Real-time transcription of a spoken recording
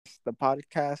the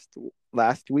podcast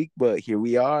last week, but here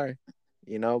we are.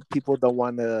 People don't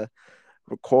want to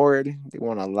record; they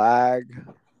want to lag.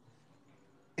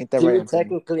 Ain't that Did right, we Anthony?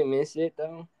 technically miss it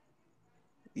though?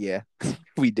 Yeah,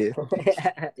 we did.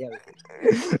 Yeah,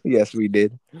 we did. Yes, we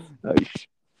did. Uh,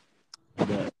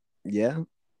 but yeah,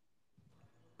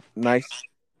 nice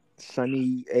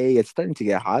sunny. Hey, it's starting to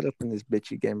get hot up in this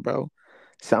bitch again, bro.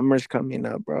 Summer's coming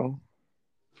up, bro.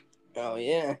 Oh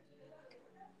yeah.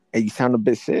 Hey, you sound a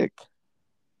bit sick.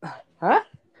 Huh?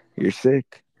 You're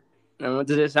sick. Does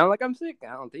it sound like I'm sick?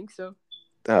 I don't think so.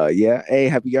 Yeah. Hey,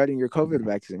 have you gotten your COVID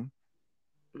vaccine?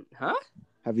 Huh?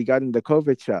 Have you gotten the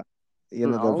COVID shot? The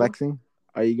No. vaccine.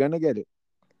 Are you gonna get it?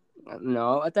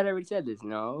 No. I thought I already said this.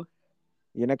 No.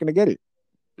 You're not gonna get it.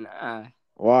 Nah.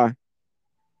 Why?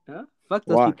 Huh? Fuck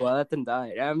those Why? people. I let them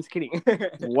die. I'm just kidding.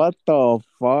 What the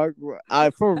fuck? I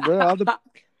for real,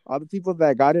 all the people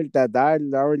that got it that died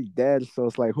are already dead. So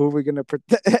it's like, who are we gonna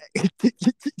protect?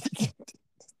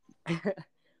 Nah,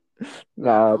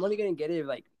 Nah, I'm only gonna get it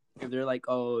if they're like,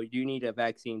 oh, you need a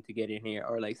vaccine to get in here,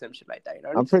 or like some shit like that. You know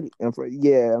what I'm saying?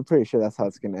 yeah, I'm pretty sure that's how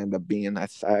it's gonna end up being. I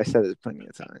said it plenty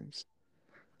of times.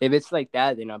 If it's like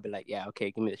that, then I'll be like, yeah, okay,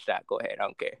 give me the shot. Go ahead. I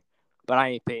don't care. But I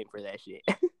ain't paying for that shit.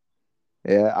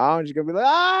 Yeah, I'm just gonna be like,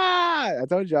 ah! I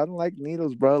told you I don't like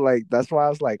needles, bro. Like that's why I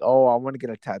was like, oh, I want to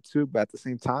get a tattoo, but at the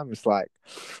same time, it's like,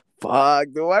 fuck,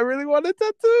 do I really want a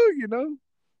tattoo?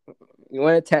 You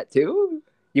want a tattoo?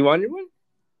 You wanted one?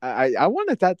 I want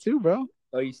a tattoo, bro.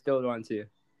 Oh, you still want to?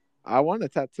 I want a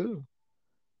tattoo.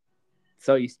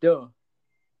 So you still?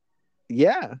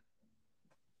 Yeah,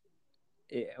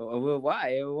 Yeah, well,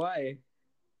 why? Why?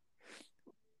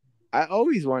 I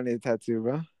always wanted a tattoo,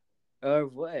 bro. Or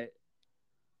what?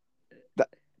 That,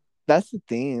 that's the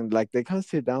thing. Like, they comes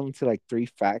to down to like three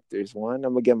factors. One,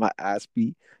 I'm gonna get my ass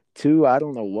beat. Two, I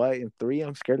don't know what. And three,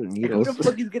 I'm scared of Who the needles.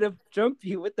 fuck is gonna jump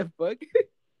you? What the fuck?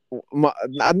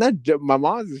 I'm not. My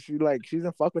mom's. She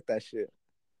doesn't fuck with that shit.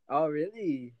 Oh,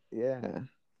 really? Yeah.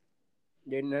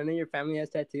 None of your family has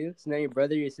tattoos? None of your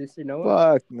brother, your sister, no one?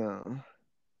 Fuck no.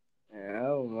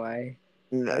 Oh my. I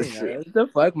Nah, didn't know shit. that. What the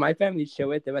fuck? My family's chill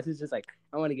with it. My sister's like,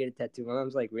 I want to get a tattoo. My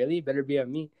mom's like, really? Better be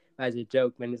on me. As a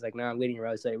joke, man. It's like, nah, I'm getting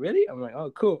around. It's like, really? I'm like,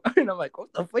 oh, cool. And I'm like,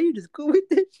 what the fuck? You just cool with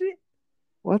this shit?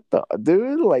 What the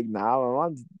dude? Like, nah, my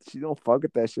mom. She don't fuck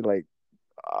with that shit. Like,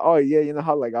 oh yeah, you know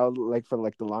how like I was like for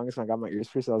like the longest when I got my ears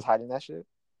pierced, I was hiding that shit.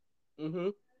 Mm-hmm.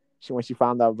 When she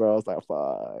found out, bro, I was like,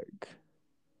 fuck.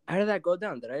 How did that go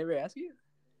down? Did I ever ask you?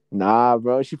 Nah,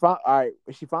 bro. She found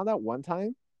out one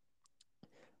time.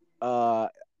 Uh,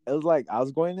 it was like I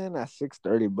was going in at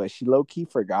 6:30, but she low key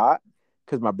forgot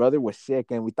because my brother was sick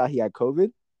and we thought he had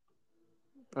COVID.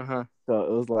 Uh-huh. So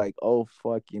it was like, oh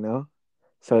fuck.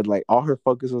 So like all her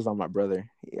focus was on my brother.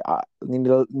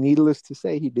 Needless to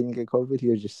say, he didn't get COVID. He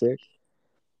was just sick.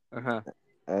 Uh-huh.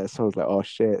 So I was like, oh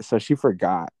shit. So she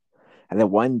forgot. And then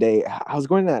one day, I was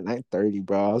going at 9:30,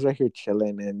 bro. I was right here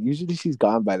chilling, and usually she's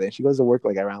gone by then. She goes to work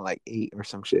like around like 8 or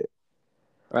some shit,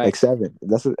 like Right. 7.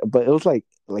 But it was like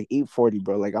 8:40,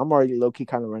 bro. Like I'm already low key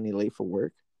kind of running late for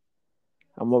work.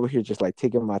 I'm over here just like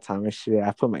taking my time and shit.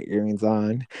 I put my earrings on,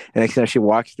 and next thing she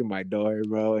walks through my door,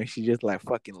 bro, and she just like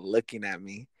fucking looking at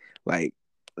me, like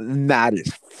mad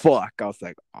as fuck. I was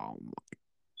like, oh my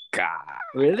god,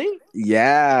 Really?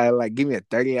 yeah, like give me a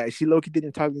 30. She low key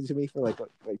didn't talk to me for like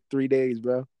 3 days,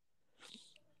 bro.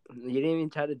 You didn't even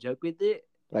try to joke with it?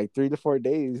 Like 3 to 4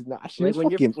 days. Nah, she Like was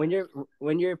fucking.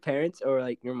 when your parents or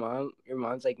like your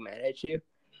mom's like mad at you,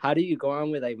 how do you go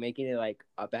on with like making it like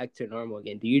back to normal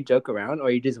again? Do you joke around or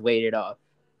you just wait it off?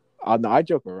 Oh no, I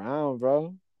joke around,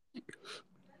 bro.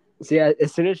 See,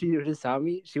 as soon as she would have saw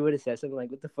me, she would have said something like,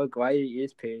 "What the fuck? Why are your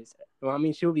ears pierced?" Well, I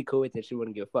mean, she would be cool with it. She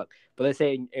wouldn't give a fuck. But let's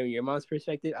say in your mom's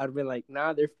perspective, I'd have been like,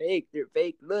 "Nah, they're fake. They're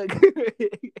fake. Look."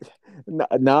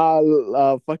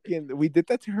 Fucking. We did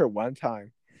that to her one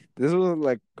time. This was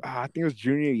like, I think it was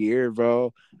junior year,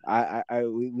 bro.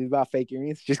 We bought fake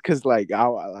earrings just cause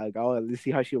I'll at least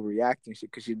see how she'll react and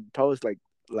shit. Cause she told us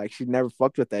like she never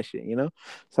fucked with that shit. So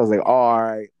I was like, oh, Yeah. all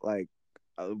right, like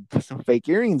put some fake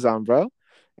earrings on, bro.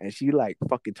 And she like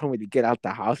fucking told me to get out the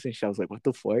house and shit. I was like, what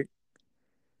the fuck?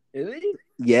 Really?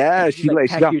 Yeah, She's like,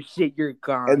 she "Pack got your shit. You're and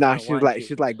gone. I now don't want you."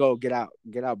 she's like, go get out.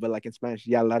 But like in Spanish,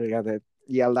 yeah, largate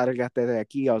de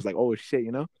aquí. I was like, oh shit.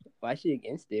 Why is she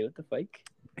against it? What the fuck?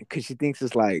 Because she thinks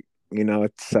it's like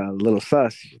it's a little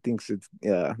sus. She thinks it's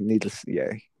needless.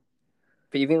 Yeah.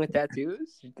 But even with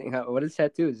tattoos, you think, what is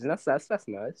tattoos? That's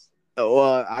nuts.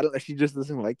 Well, I don't. She just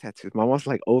doesn't like tattoos. My mom's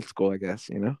like old school, I guess.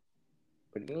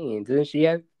 What do you mean? Doesn't she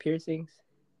have piercings?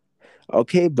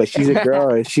 Okay, but she's a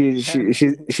girl. She's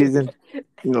in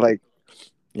like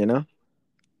you know.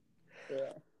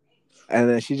 Yeah. And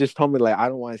then she just told me like, I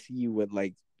don't want to see you with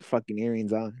like fucking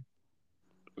earrings on.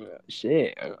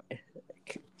 Shit.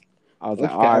 I was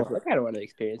like, all right. I kind of want to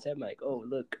experience that. I'm like, oh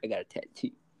look, I got a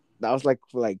tattoo. That was like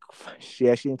she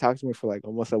didn't talk to me for like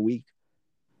almost a week.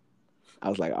 I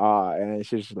was like, and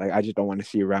she's just like, I just don't want to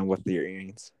see you around with your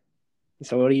earrings.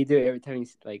 So what do you do every time you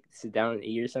like sit down and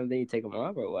eat or something? You take them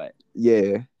off or what?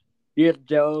 Yeah. You're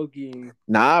joking.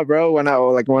 Nah, bro. When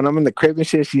I'm in the crib and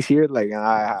shit, she's here. Like,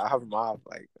 I have them off.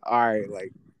 Like, all right,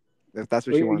 like if that's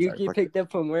what she wants. You get picked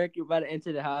up from work. You're about to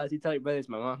enter the house. You tell your brother it's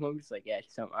my mom home. Just like, yeah,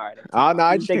 she's home. All right. Oh no,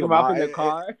 I just take them off in the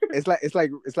car. It's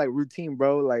like routine,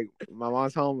 bro. Like my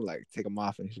mom's home, like take them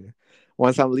off and shit.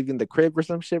 Once I'm leaving the crib or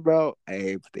some shit, bro,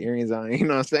 hey, put the earrings on. You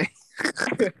know what I'm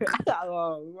saying?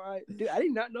 Oh my, dude, I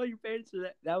did not know your parents were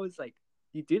that. That was like,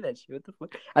 you do that shit. What the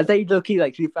fuck? I thought you low key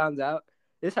like she found out.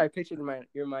 This is how I pictured in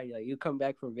your mind. Like you come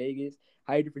back from Vegas,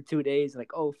 hide for 2 days.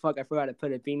 Like, oh fuck, I forgot to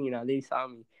put a beanie on. They saw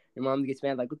me. Your mom gets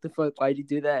mad. Like, what the fuck? Why'd you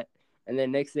do that? And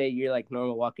then next day you're like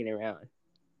normal walking around.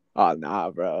 Oh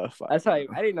nah, bro. Fuck. That's how I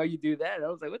didn't know you do that. I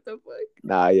was like, what the fuck?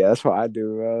 Nah, yeah, that's what I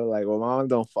do, bro. Like, well, mom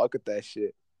don't fuck with that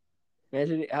shit.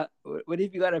 Imagine, what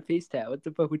if you got a face tat? What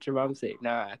the fuck would your mom say?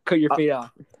 Nah, cut your feet off.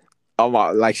 Oh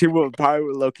my, like she would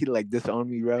probably low key like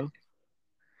disown me, bro.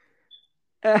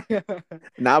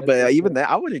 Nah, but even that,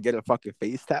 I wouldn't get a fucking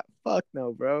face tat. Fuck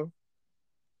no, bro.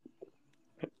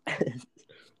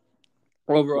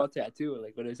 Overall tattoo,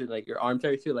 like what is it? Like your arm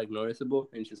tattoo, like noticeable,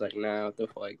 and she's like, nah, what the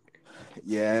fuck?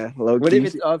 Yeah, low key. What if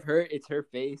it's of her? It's her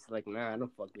face. Like, nah, I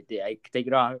don't fuck with it. I take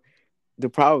it off. The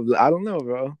problem, I don't know,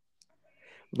 bro.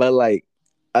 But like,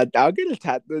 I'll get a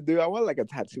tattoo, dude. I want like a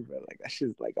tattoo, bro. Like that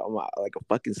shit's like on my like a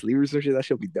fucking sleeve or some shit. That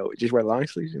should be dope. Just wear long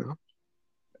sleeves, you know.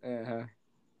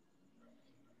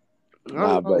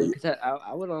 Nah, but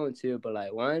I would want too, but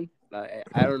like one, like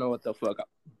I don't know what the fuck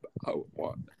I would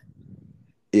want.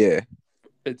 Yeah.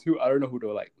 And two, I don't know who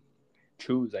to like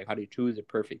choose. Like, how do you choose a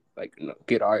perfect like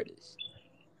good artist?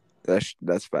 That's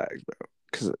facts, bro.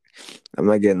 Cause I'm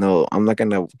not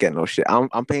gonna get no shit.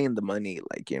 I'm paying the money,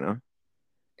 like, you know.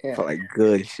 Yeah. For like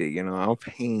good shit, you know. I'm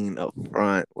paying up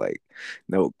front, like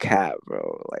no cap,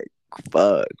 bro. Like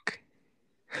fuck.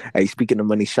 Hey, speaking of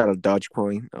money, shout out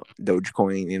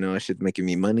Dogecoin. You know, shit's making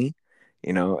me money,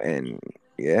 you know, and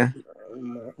yeah,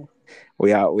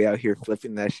 we out here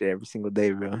flipping that shit every single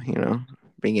day, bro. You know,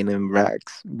 bringing in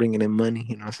racks, bringing in money.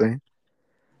 You know what I'm saying?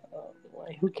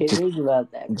 Who cares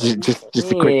about that?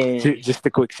 Just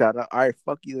a quick shout out. All right,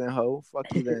 fuck you then, ho.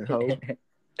 Fuck you then, ho.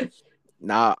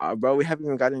 Nah, bro, we haven't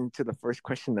even gotten into the first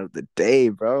question of the day,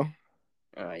 bro.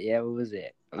 Yeah, what was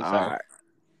it? I'm sorry.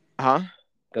 Huh?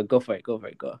 Go for it. Go.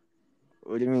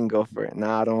 What do you mean go for it?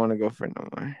 Nah, I don't want to go for it no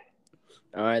more.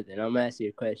 All right, then I'm gonna ask you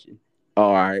a question. Oh,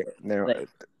 all right.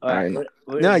 All right.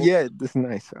 No, yeah, this is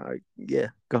nice. All right, yeah,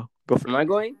 go for it. Am I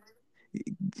going?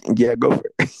 Yeah, go for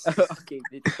it. Okay,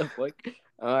 what the fuck?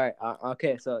 All right.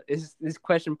 Okay, so this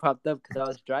question popped up because I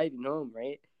was driving home,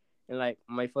 right? And like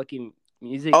my fucking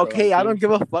music. Okay, I don't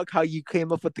give a fuck how you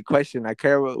came up with the question. I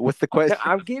care what's the question.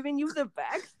 I'm giving you the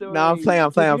backstory. No, I'm playing.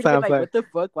 Like, what the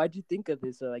fuck? Why'd you think of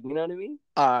this? Or like, you know what I mean?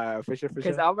 For sure.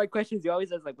 Because all my questions, you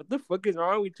always ask like, what the fuck is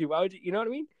wrong with you? Why would you know what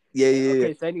I mean? Yeah.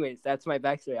 Okay, so anyways, that's my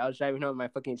backstory. I was driving home, my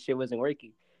fucking shit wasn't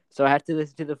working, so I had to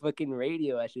listen to the fucking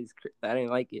radio. I didn't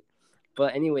like it.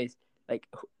 But anyways, like,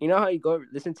 you know how you go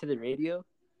listen to the radio,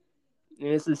 and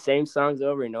it's the same songs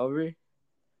over and over,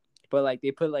 but like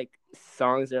they put like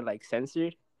songs that are like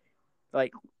censored.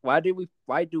 Like, why do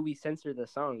we censor the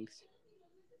songs?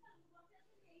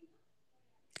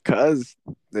 Because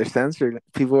they're censored.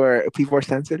 People are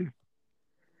sensitive.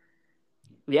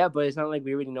 Yeah, but it's not like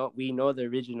we know the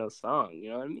original song. You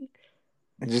know what I mean?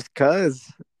 Just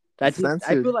cause. I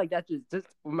feel like that just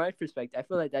from my perspective, I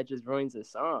feel like that just ruins the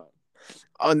song.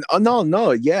 Oh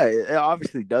no, yeah, it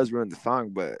obviously does ruin the song,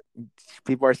 but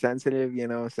people are sensitive. You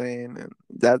know what I'm saying? And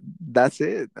that's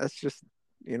it. That's just,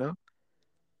 you know.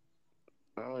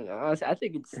 I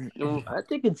think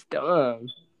it's dumb.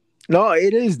 No,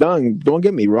 it is dumb. Don't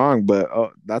get me wrong, but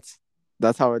that's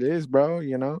how it is, bro.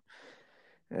 You know,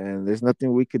 and there's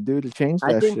nothing we could do to change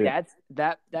that. I think shit.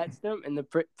 that's them, and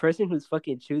the person who's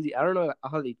fucking choosing. I don't know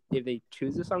how if they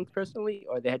choose the songs personally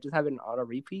or they just have an auto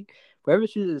repeat. Whoever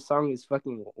chooses the song is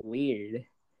fucking weird.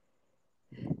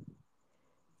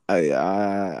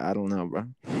 I don't know, bro.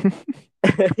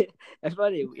 That's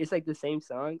funny. It's like the same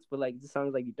songs, but like the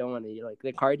songs like you don't want to like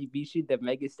the Cardi B shit, the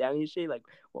Megan Stallion shit. Like,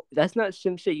 well, that's not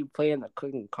some shit you play in the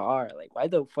cooking car. Like, why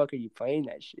the fuck are you playing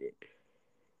that shit?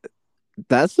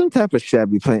 That's some type of shit I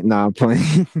be playing. Nah, I'm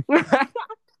playing.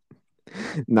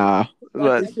 Nah,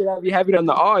 but that shit I be having on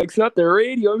the aux, not the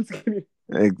radio. I'm just kidding.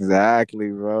 Exactly,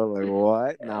 bro. Like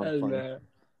what? Nah, I'm playing.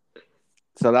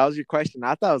 So that was your question.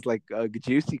 I thought it was like a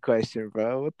juicy question,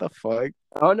 bro. What the fuck?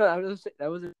 Oh no, that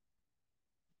was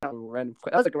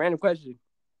like a random question.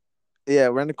 Yeah,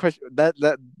 random question.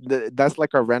 That's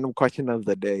like a random question of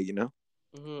the day. You know.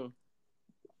 Mm-hmm.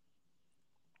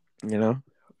 You know.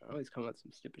 I always come up with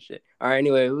some stupid shit. All right,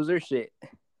 anyway, who's their shit?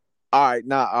 All right,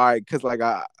 nah, all right, cause like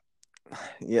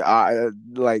yeah, I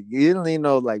like you didn't even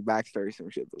know like backstory some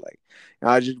shit, but like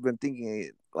I just been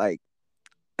thinking like,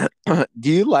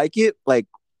 do you like it? Like,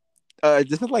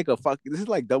 this is like this is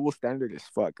like double standard as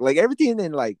fuck. Like everything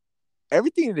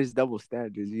is double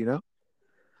standards, you know.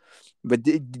 But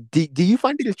do you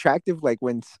find it attractive like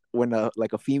when a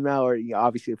like a female or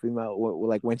obviously a female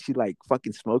like when she like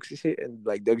fucking smokes and shit and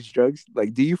like does drugs?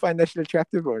 Like, do you find that shit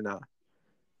attractive or not?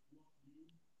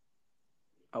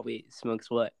 Oh wait, smokes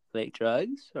what? Like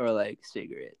drugs or like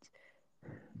cigarettes?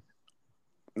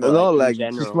 Or No, like in like she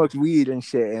general? smokes weed and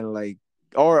shit, and like,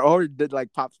 or did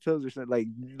like pops pills or something.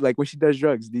 Like when she does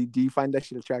drugs, do you find that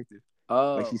shit attractive?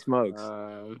 Like she Oh, smokes.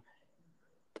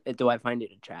 do I find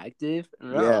it attractive?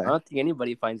 No, I Yeah. don't think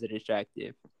anybody finds it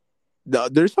attractive.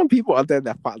 There's some people out there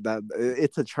that find that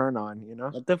it's a turn on, you know.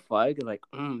 What the fuck? Like,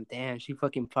 damn, she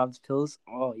fucking pops pills.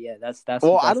 Oh yeah, Well, I that's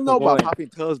don't the know about one. popping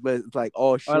pills, but it's like,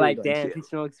 oh Or shit, like, like damn, shit. she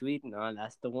smokes weed. No,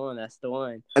 that's the one. That's the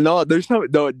one. No, there's some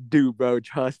no, dude, bro.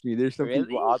 Trust me, there's some people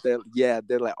Really? out there. Yeah,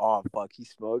 they're like, oh fuck, he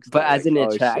smokes. But They're as like, an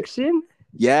oh shit. attraction?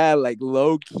 Yeah, like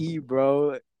low key,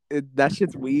 bro. That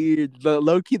shit's weird. The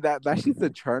low key that shit's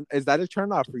a turn. Is that a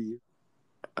turn off for you?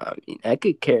 I mean, I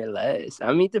could care less.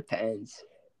 I mean, it depends.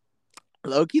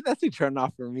 Low key, that's a turn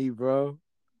off for me, bro.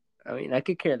 I mean, I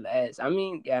could care less. I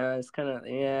mean, yeah, it's kind of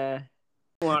yeah.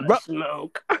 I want to Bro,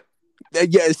 smoke.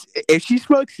 yes, if she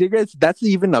smokes cigarettes, that's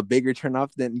even a bigger turn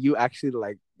off than you actually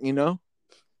like, you know?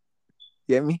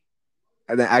 Get me?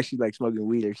 And then actually like smoking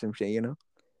weed or some shit, you know?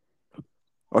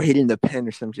 Or hitting the pen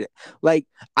or some shit. Like,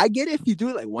 I get it if you do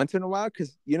it like once in a while,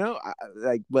 because you know,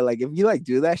 like, but like if you like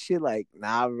do that shit, like,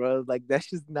 nah, bro, like that's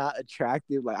just not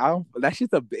attractive. Like, I don't. That's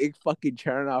just a big fucking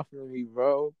turn off for me,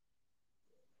 bro.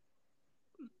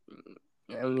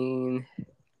 I mean,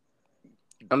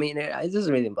 it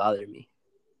doesn't really bother me.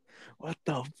 What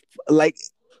the like?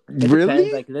 It depends.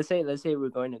 Really? Like, let's say we're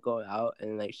going to go out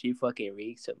and like she fucking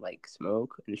reeks of like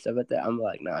smoke and stuff like that. I'm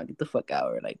like, nah, get the fuck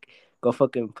out, or like go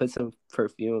fucking put some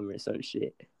perfume or some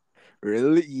shit.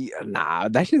 Really? Nah,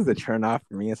 that's just a turn off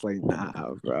for me. It's like,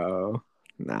 nah, bro.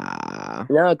 Nah.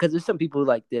 No, because there's some people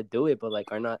like that do it, but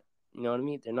like are not. You know what I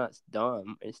mean? They're not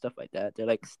dumb and stuff like that. They're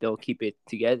like still keep it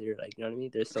together. Like you know what I mean?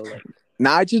 They're so like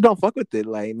Nah, I just don't fuck with it.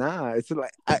 Like, nah. It's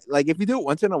like, like if you do it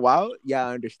once in a while, yeah,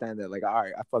 I understand that. Like, all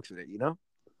right, I fucks with it, you know?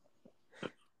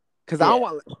 Cause I don't yeah.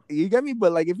 want you get me,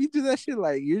 but like if you do that shit,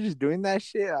 like you're just doing that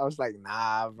shit. I was like,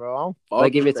 nah, bro, I don't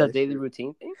Like fuck if with it's a that daily shit.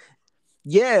 routine thing.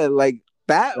 Yeah, like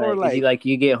that or Like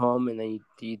you get home and then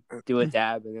you do a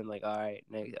dab and then like all right,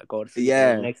 next go to sleep and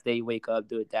then yeah, next day you wake up,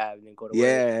 do a dab and then go to work.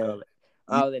 yeah,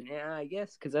 Oh, then yeah, I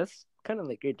guess because that's kind of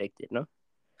like you're addicted, no?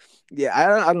 yeah.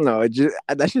 I don't know. It just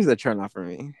that's just a turn off for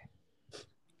me.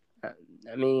 Uh,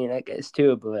 I mean, I guess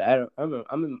too, but I don't. I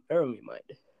don't really mind.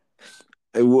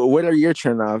 What are your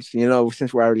turn offs? You know,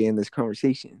 since we're already in this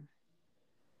conversation.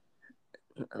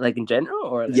 Like in general,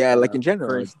 or like Yeah, on like a in general.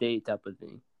 first date type of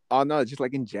thing. Oh no, just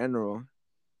like in general.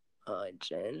 In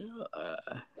general,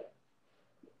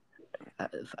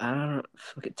 I don't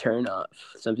fucking turn off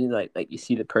something like you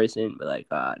see the person, but like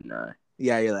nah.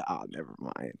 Yeah, you're like, oh, never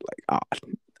mind. Like, oh,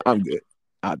 I'm good.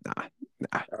 Oh,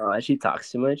 nah. Oh, she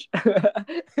talks too much.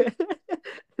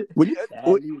 What do you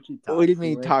what, Sadly, she what do you talks too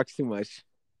mean much. talks too much?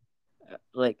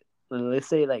 Like, let's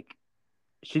say like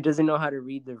she doesn't know how to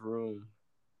read the room.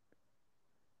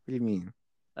 What do you mean?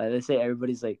 Let's say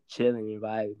everybody's like chilling and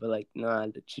vibing, but like nah,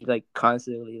 she like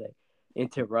constantly like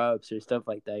interrupts or stuff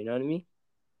like that. You know what I mean?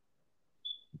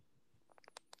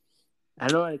 I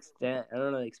don't know how to explain. I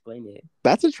don't know how to explain it.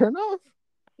 That's a turn off.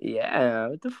 Yeah,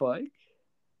 what the fuck?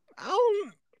 I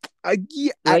don't.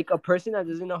 Yeah, Like a person that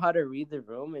doesn't know how to read the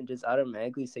room and just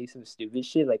automatically say some stupid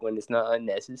shit, like when it's not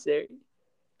unnecessary.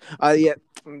 yeah,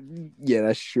 yeah,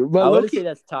 that's true. But I wouldn't Loki, say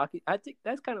that's talking. I think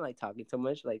that's kind of like talking too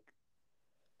much. Like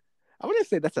I wouldn't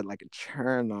say that's like a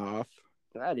turn off.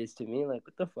 that is to me. Like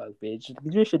what the fuck, bitch?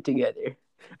 Get your shit together.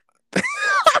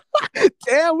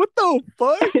 Damn, what the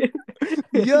fuck?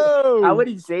 I Yo.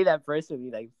 wouldn't say that personally,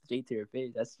 like straight to her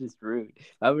face. That's just rude.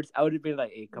 I would have been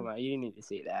like, hey, come on, you didn't need to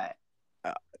say that.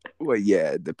 Well,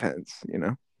 yeah, it depends, you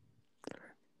know.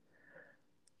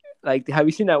 Like, have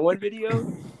you seen that one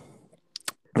video?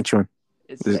 Which one?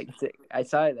 It's like I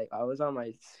saw it. Like I was on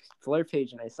my flirt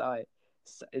page and I saw it.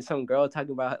 It's some girl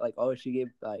talking about like, oh, she gave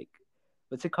like,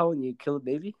 what's it called when you kill a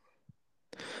baby?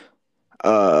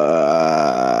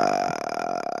 Uh,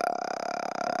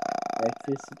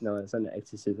 Exorcism? No, it's not an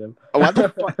exorcism. what the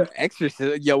fuck?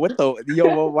 Exorcism? Yo, what the?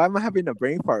 Yo, why am I having a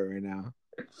brain fart right now?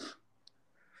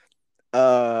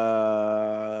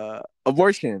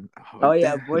 Abortion. Oh, Oh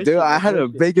yeah, damn. Dude, abortion, I had a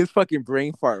abortion. biggest fucking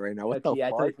brain fart right now. What the Actually, I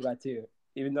totally fuck? forgot too.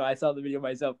 Even though I saw the video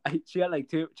myself, she had like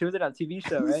two. She was in a TV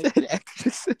show, He right? said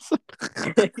exorcism.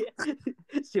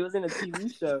 She was in a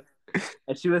TV show,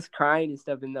 and she was crying and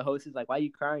stuff. And the host is like, "Why are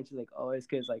you crying?" She's like, "Oh, it's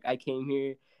because like I came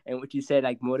here, and what you said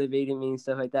like motivated me and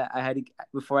stuff like that. I had to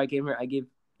before I came here, I gave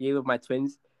up my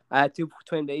twins. I had two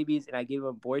twin babies, and I gave them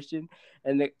abortion.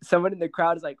 And someone in the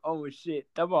crowd is like, "Oh shit,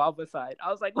 double homicide."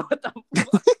 I was like, "What the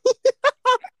fuck?"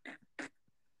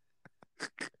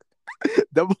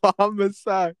 Double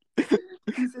homicide.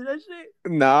 You see that shit?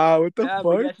 Nah, what the Yeah,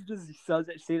 but fuck? yeah, she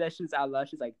just say that shit out loud.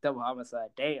 She's like, double homicide,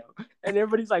 damn. And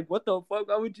everybody's like, what the fuck?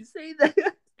 Why would you say that?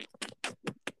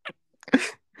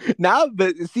 Nah,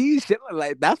 but see, shit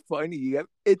like that's funny.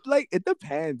 It's like it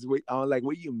depends on like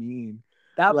what you mean.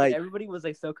 But Like everybody was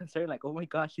like so concerned, like, oh my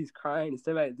gosh, she's crying. And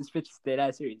stuff like this bitch is dead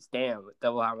ass serious. Damn,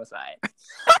 double homicide.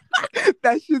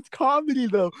 that shit's comedy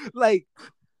though. Like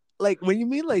when you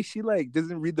mean like she like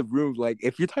doesn't read the room, like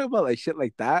if you're talking about like shit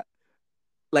like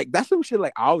that's some shit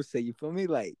like I would say, you feel me?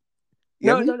 Like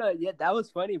you know No. Yeah, that was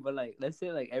funny, but like, let's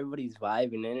say like everybody's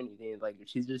vibing and anything, like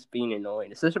she's just being annoying.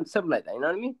 It's something like that. You know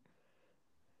what I mean?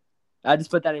 I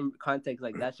just put that in context.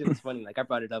 Like that shit was funny. Like I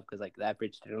brought it up because like that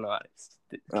bitch didn't know how to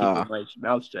keep her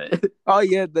mouth shut. Oh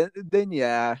yeah, then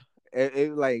yeah.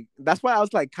 It like that's why I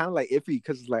was like kind of like iffy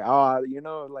because it's like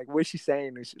like what's she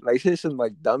saying and shit. Like she's some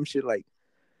like dumb shit like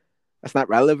that's not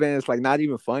relevant. It's like not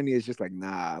even funny. It's just like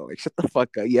nah, like shut the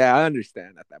fuck up. Yeah, I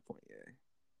understand at that point.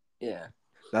 Yeah.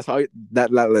 That's how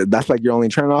that's like your only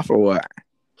turn off or what?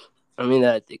 I mean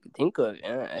that I think of,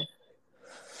 yeah.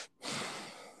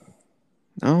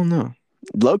 I don't know.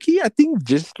 Low key, I think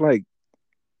just like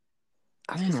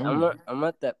I'm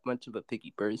not that much of a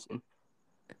picky person.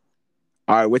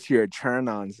 All right, what's your turn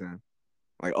ons then?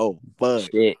 Like, oh fuck.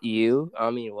 Shit, you?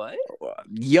 I mean, what?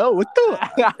 Yo, what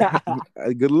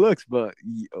the? Good looks, but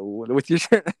what's your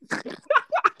turn?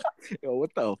 Yo,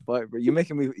 what the fuck, bro? You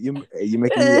making me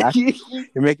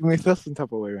feel some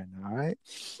type of way right now.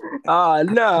 All right.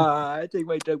 Nah, I take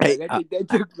my joke back. I take that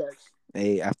joke back.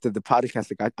 Hey, after the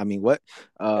podcast, I mean, what?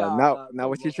 Now,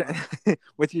 what's your turn?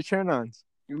 What's your turn ons?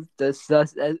 The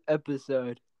sus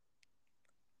episode.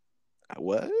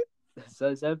 What? The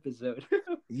sus episode.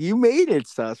 You made it,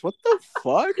 sus. What the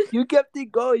fuck? You kept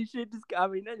it going. You should just. I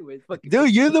mean, anyways, fucking.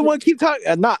 Dude, you're the one keep talking.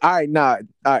 Nah, all right, nah,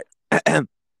 all right.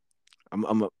 I'm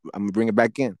gonna bring it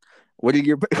back in. What are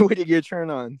your turn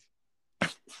ons?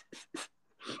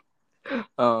 I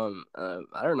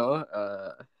don't know.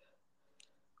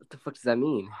 What the fuck does that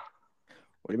mean?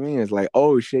 What do you mean? It's like,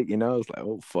 oh shit, it's like,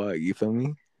 oh fuck, you feel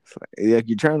me? It's like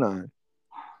you turn on.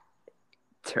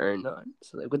 Turn on.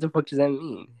 So like, what the fuck does that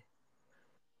mean?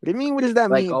 What do you mean? What does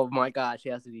that mean? Like, oh my god, she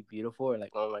has to be beautiful, or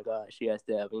like, oh my god, she has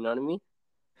to have. You know what I mean?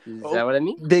 Is that what I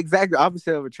mean? The exact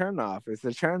opposite of a turn off. It's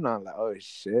a turn on. Like, oh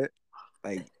shit,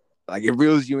 like it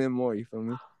reels you in more. You feel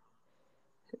me?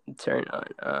 Turn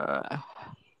on.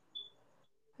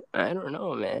 I don't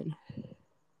know, man.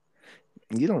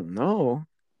 You don't know?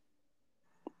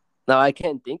 No, I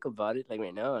can't think about it like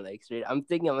right now. Like I'm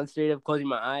straight up closing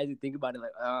my eyes and think about it.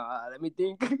 Like, let me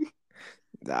think.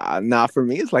 Nah. For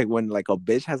me, it's like when like a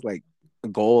bitch has like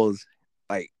goals,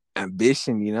 like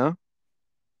ambition.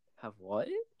 Have what?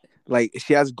 Like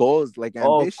she has goals, like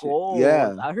ambition. Goals.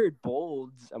 Yeah. I heard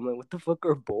bolds. I'm like, what the fuck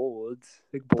are bolds?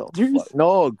 Like boulders?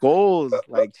 No, goals.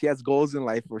 Like she has goals in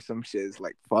life or some shit. It's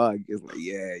like fuck. It's like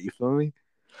yeah, you feel me?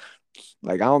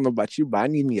 Like I don't know about you, but I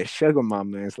need me a sugar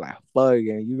mama. It's like fuck,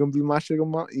 and you gonna be my sugar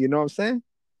mama? You know what I'm saying?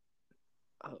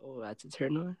 Oh, that's a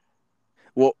turn on.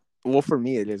 Well, for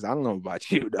me it is. I don't know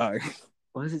about you, dog.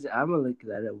 What is it? I'm gonna look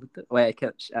that up. What the? Wait, I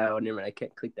can't. Oh, never mind. I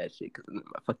can't click that shit because my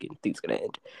fucking thing's gonna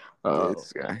end.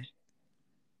 This guy.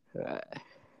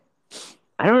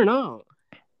 I don't know.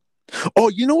 Oh,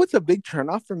 you know what's a big turn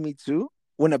off for me too?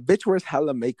 When a bitch wears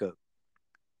hella makeup.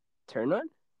 Turn on?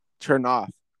 Turn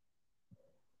off.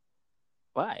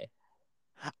 Why?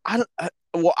 I don't.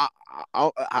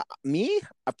 Me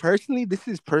personally, this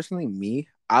is personally me.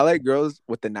 I like girls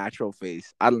with the natural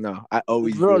face. I don't know. I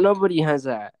always Bro, do. nobody has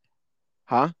that.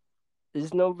 Huh?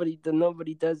 There's nobody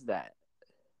does that.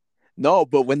 No,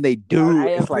 but when they do, I'm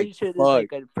it's pretty like, sure fuck.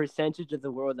 there's like a percentage of the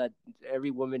world that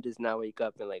every woman does not wake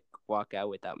up and like walk out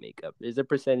without makeup. There's a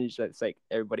percentage that's like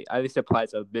everybody. At least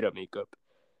applies a bit of makeup.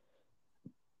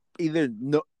 Either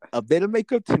a bit of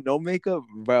makeup to no makeup,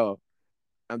 bro.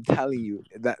 I'm telling you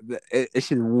that it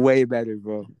should way better,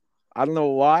 bro. I don't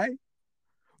know why,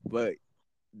 But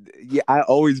yeah, I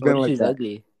always What been if like she's that.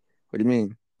 ugly? What do you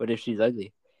mean? What if she's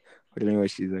ugly? What do you mean?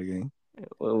 What she's like?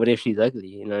 What if she's ugly?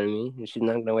 You know what I mean? She's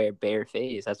not gonna wear a bare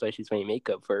face. That's why she's wearing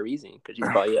makeup for a reason. Because she's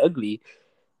probably ugly.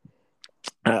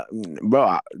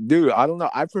 Bro, dude, I don't know.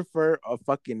 I prefer a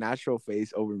fucking natural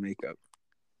face over makeup.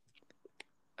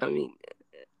 I mean,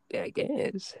 yeah, I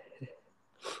guess. I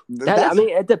That's mean,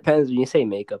 it depends when you say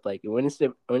makeup. Like when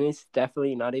it's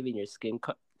definitely not even your skin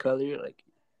color. Like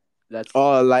that's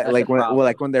oh, that's a like when well, problem.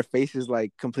 like when their face is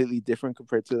like completely different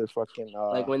compared to the fucking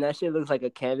Like when that shit looks like a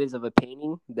canvas of a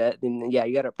painting. Then yeah,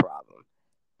 you got a problem.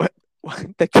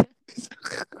 what the canvas.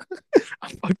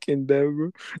 I'm fucking dead,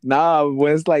 bro. Nah,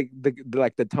 when it's like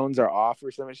the tones are off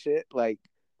or some shit. Like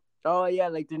Oh yeah,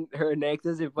 like her neck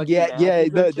doesn't fucking yeah, match yeah, or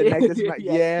some the shit. neck doesn't match.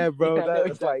 Yeah, Yeah, bro. I know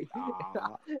That's like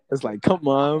exactly. it's like come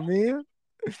on, man.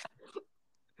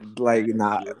 Like That's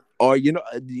nah. cute. Or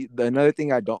the another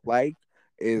thing I don't like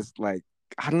is like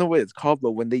I don't know what it's called,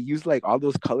 but when they use like all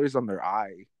those colors on their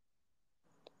eye.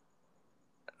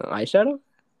 Eyeshadow?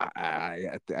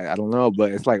 I don't know,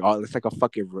 but it's like a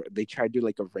fucking they try to do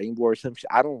like a rainbow or some shit.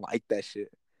 I don't like that shit.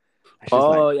 It's just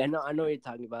like Oh, yeah, I know what you're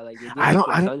talking about. Like they do like I the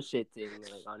don't. sun shit thing,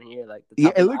 like on here, like the Yeah,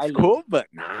 top it of the looks eyelid. cool, but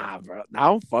nah, bro. I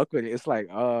don't fuck with it. It's like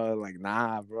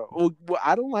nah, bro. Well,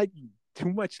 I don't like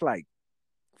too much like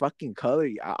fucking color.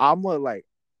 I'm a like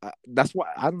that's why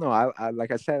I don't know. I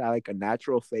like I said, I like a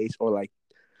natural face or like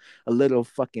a little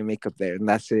fucking makeup there, and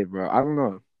that's it, bro. I don't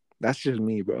know. That's just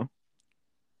me, bro.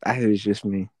 That is just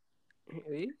me.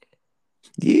 Really?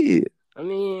 Yeah. I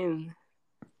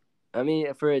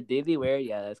mean, for a daily wear,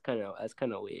 yeah, that's kind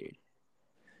of weird.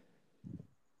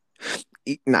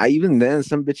 Now even then,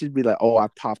 some bitches be like, "Oh, I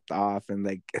popped off," and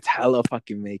like it's hella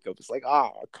fucking makeup. It's like,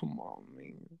 oh, come on,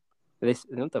 man.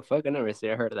 What the fuck? I never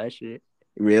said I heard of that shit.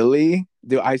 Really,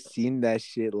 dude? I've seen that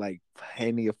shit like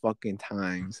plenty of fucking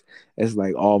times. It's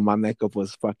like, oh, my makeup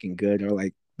was fucking good, or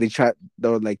like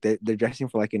they're like they're dressing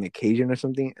for like an occasion or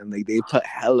something, and like they put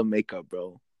hella makeup,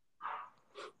 bro.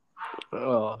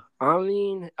 Oh, I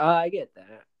mean, I get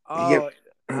that. Yeah,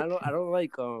 Oh,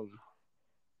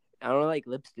 I don't like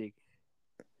lipstick.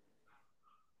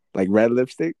 like red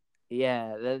lipstick.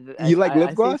 Yeah, You like lip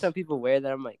I seen gloss? some people wear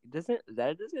that. I'm like, doesn't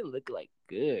look like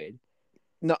good.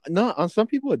 No, no. On some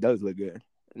people, it does look good.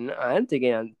 No, I'm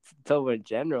thinking on top in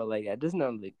general, like that does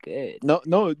not look good. No,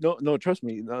 no, no, no. Trust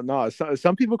me. No, no.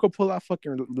 Some people could pull out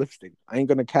fucking lipstick. I ain't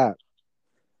gonna cap.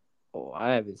 Oh,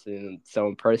 I haven't seen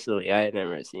someone personally. I had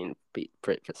never seen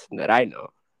person that I know.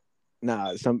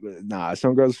 Some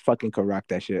girls fucking could rock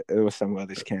that shit. It was some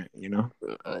others can't.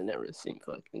 I never seen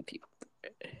fucking people.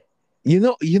 You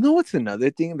know what's another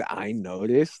thing that I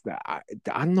noticed that I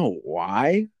don't know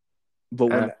why,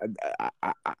 but Uh,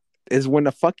 is when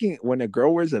a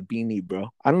girl wears a beanie, bro.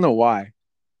 I don't know why.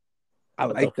 I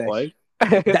what the like that. fuck?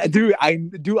 That dude, I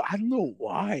don't know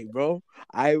why, bro.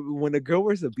 I when a girl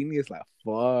wears a beanie, it's like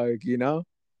fuck.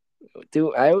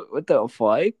 Dude, what the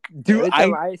fuck? Dude, Every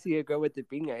time I see a girl with the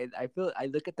beanie, I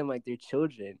look at them like they're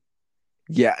children.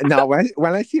 yeah. Now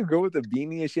when I see a girl with a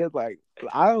beanie and shit, like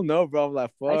I don't know, bro. I'm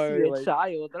like I see a fuck,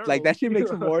 child. I don't like know. that shit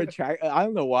makes it more attractive. I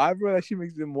don't know why, bro. That shit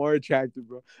makes it more attractive,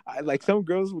 bro. I like some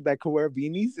girls that could wear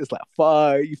beanies. It's like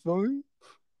fuck, you feel me?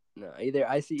 No, either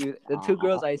I see the two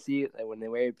girls I see like when they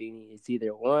wear a beanie. It's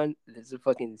either one, there's a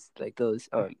fucking like those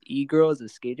e-girls, the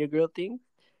skater girl thing,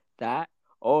 that,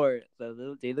 or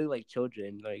they look like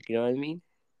children. Like you know what I mean?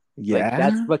 Like Yeah,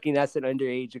 that's an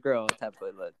underage girl type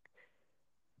of look.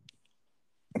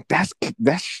 that's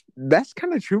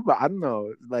kind of true, but I don't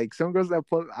know. Like some girls that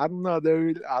put, I don't know.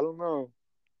 I don't know.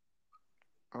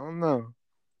 I don't know.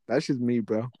 That's just me,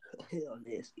 bro. Hell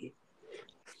nasty.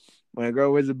 When a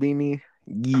girl wears a beanie,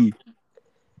 yeah,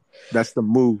 that's the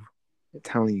move. I'm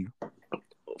telling you. Oh,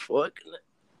 fuck,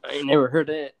 I ain't never heard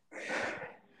that.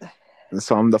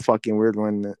 So I'm the fucking weird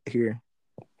one here.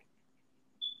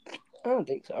 I don't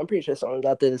think so. I'm pretty sure someone's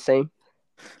out there the same.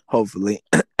 Hopefully,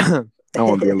 I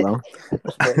won't be alone.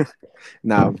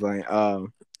 Nah, I'm playing.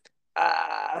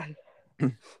 Ah,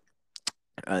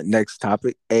 Next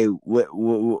topic. Hey, what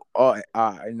oh,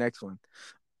 next one.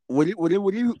 What do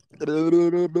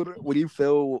you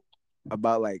feel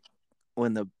about like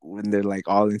when they're like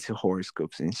all into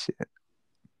horoscopes and shit?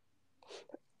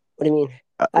 what do you mean?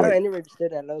 I Like never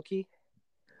understood that low key.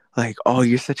 oh,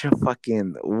 you're such a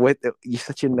fucking you're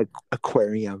such an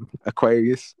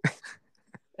Aquarius.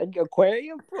 An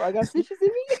aquarium, bro. I got fishes in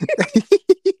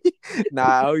me. Nah,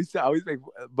 I always like,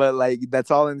 but like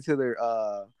that's all into their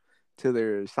to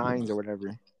their signs or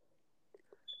whatever.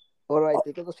 What do I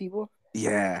think of those people?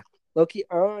 Yeah. Low key,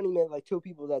 I only met like two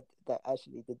people that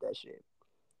actually did that shit.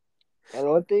 And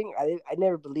one thing, I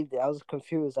never believed it. I was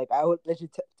confused. Like I would let you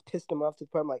piss them off to the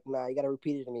point. I'm like, nah, you gotta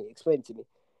repeat it to me. Explain it to me.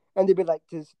 And they'd be like,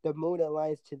 "This the moon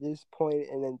aligns to this point,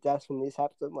 and then that's when this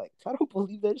happens." I'm like, I don't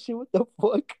believe that shit. What the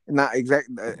fuck? Not exact.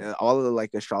 All of the,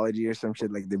 like astrology or some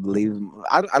shit. Like they believe.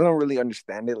 I don't really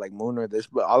understand it, like moon or this.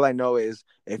 But all I know is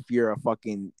if you're a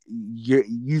fucking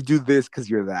you do this because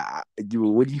you're that. Dude,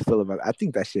 what do you feel about it? I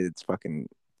think that shit is fucking.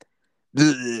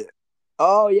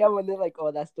 Oh yeah, when they're like,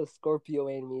 "Oh, that's the Scorpio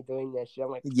in me doing that shit."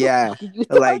 I'm like, "What the Yeah, fuck are you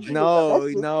like talking about? no,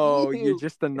 That's just no, you're you."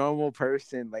 just a normal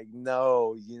person. Like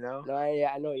no, you know. No,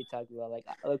 I know what you're talking about. Like,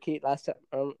 okay, last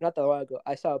time, not that long ago,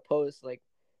 I saw a post like,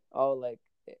 "Oh, like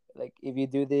if you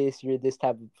do this, you're this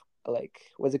type of like,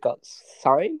 what's it called,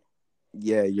 sign?"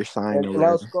 Yeah, your sign or And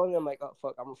I was whatever. scrolling. I'm like, "Oh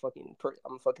fuck, I'm a fucking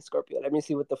Scorpio. Let me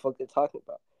see what the fuck they're talking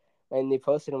about." And they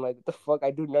posted. I'm like, "What the fuck? I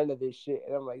do none of this shit."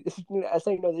 And I'm like, "This, that's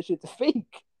how you know this shit's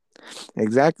fake."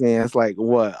 Exactly. And it's like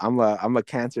what I'm a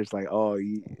Cancer. It's like oh,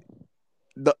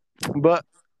 the, but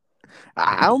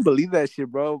I don't believe that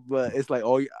shit, bro. But it's like,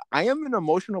 oh, I am an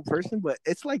emotional person, but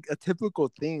it's like a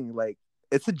typical thing. Like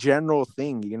it's a general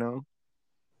thing, you know.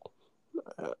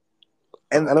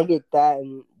 And I don't get that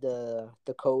and the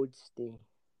codes thing.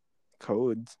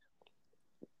 codes.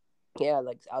 Yeah,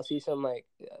 like I'll see some like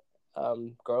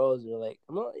girls or like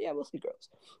well, yeah, mostly girls,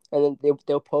 and then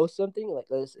they'll post something like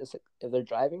this. It's like if they're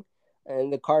driving,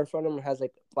 and the car in front of them has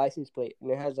like license plate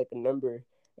and it has like a number,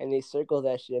 and they circle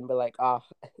that shit and be like, ah,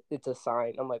 it's a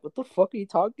sign. I'm like, what the fuck are you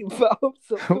talking about? I'm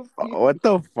so confused. What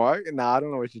the fuck? Nah, I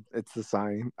don't know what it's a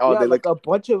sign. Oh, Yeah, they like look. a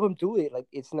bunch of them do it. Like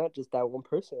it's not just that one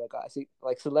person. Like I see,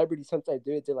 like celebrities sometimes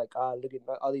do it. They're like, ah, look at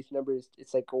all these numbers.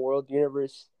 It's like a world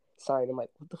universe sign. I'm like,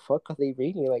 what the fuck are they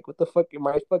reading? Like, what the fuck? Am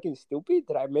I fucking stupid?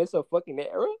 Did I miss a fucking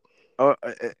era? Oh,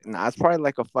 nah, it's probably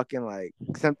like a fucking like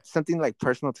something like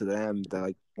personal to them. That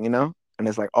like you know, and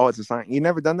it's like oh, it's a sign. You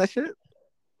never done that shit?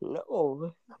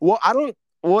 No. Well, I don't.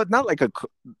 Well, not like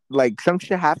like some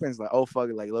shit happens. Like oh fuck,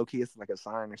 like low key, it's like a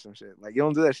sign or some shit. Like you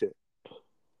don't do that shit.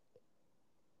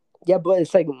 Yeah, but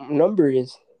it's like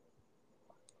numbers.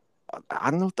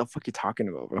 I don't know what the fuck you're talking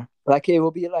about, bro. Like it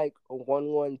will be like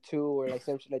 112 or like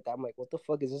something like that. I'm like, what the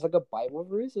fuck is this? Like a Bible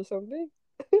verse or something?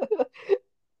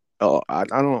 Oh, I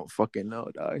don't fucking know,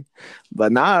 dog.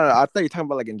 But nah, I thought you're talking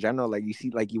about like in general, like you see,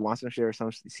 like you want some shit or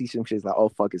some see some shit, it's like oh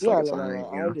fuck, it's like No, a no, no, sign, no. you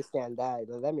I know? understand that.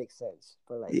 That makes sense.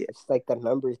 But like, Yeah, it's like the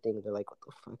number thing. They're like, what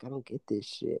the fuck? I don't get this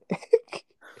shit.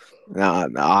 nah,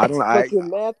 I It's don't. fucking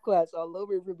math class all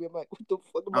over everybody. I'm like, what the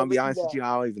fuck am I I'll be looking honest with at? you,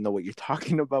 I don't even know what you're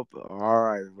talking about. But all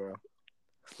right, bro.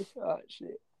 Oh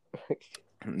shit.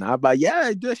 Nah, but yeah,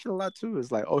 I do that shit a lot too.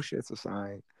 It's like oh shit, it's a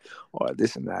sign, or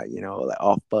this and that, you know? Like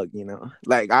oh fuck, you know?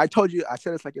 Like I told you, I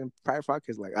said it's like in prior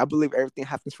podcast. Like I believe everything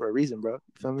happens for a reason, bro. You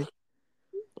feel me?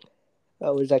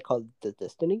 What is that called? The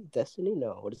Destiny? Destiny?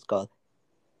 No, what is it called?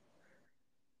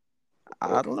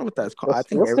 I don't know what that's called. I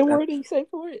think What's the word you say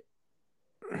for it?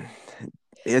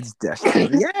 it's destiny.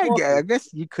 Yeah, Fuck I it. guess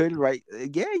you could write.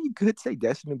 Yeah, you could say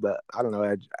destiny, but I don't know.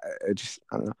 I just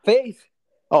I don't know. Faith.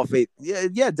 Oh, faith. Yeah,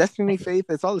 yeah. Destiny, faith.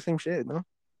 It's all the same shit. No,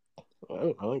 I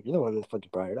don't know. You're the one that fucking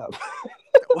brought it up.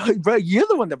 well, bro, you're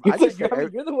the one that You're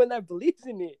you're the one that believes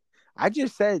in it. I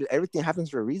just said everything happens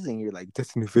for a reason. You're like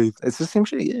destiny, faith. It's the same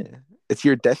shit. Yeah, it's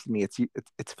your destiny.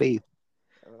 It's faith.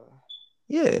 Uh,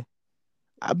 Yeah,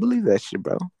 I believe that shit,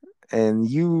 bro. And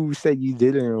you said you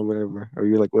didn't or whatever, or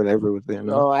you're like whatever with it.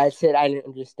 No, no, I said I didn't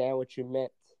understand what you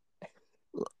meant.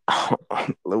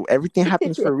 everything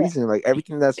happens for a reason. Like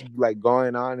everything that's like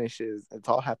going on and shit, it's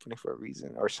all happening for a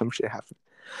reason, or some shit happened.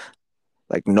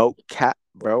 Like no cat,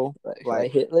 bro. Like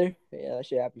Like Hitler? Yeah, that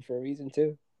shit happened for a reason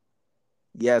too.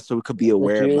 yeah, so we could be The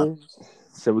aware about. Jews,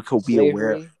 So we could be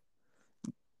aware slavery,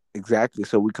 exactly.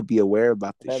 So we could be aware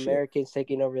about the this shit. Americans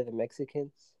taking over the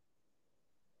Mexicans.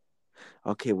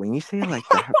 Okay, when you say it like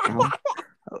that, bro,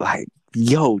 like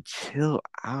yo, chill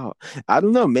out. I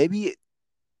don't know. Maybe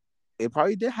it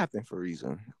probably did happen for a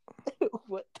reason.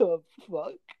 What the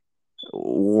fuck?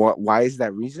 What? Why is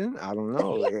that reason? I don't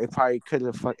know. It probably could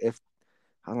have. Fuck if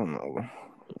I don't know.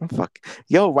 Fuck.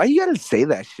 Yo, why you gotta say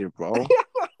that shit, bro?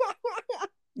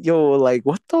 Yo, like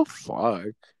what the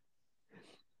fuck?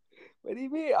 What do you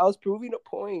mean? I was proving a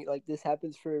point. Like this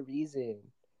happens for a reason.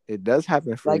 It does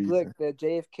happen for a Like, look, reason. the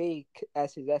JFK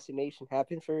assassination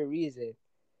happened for a reason.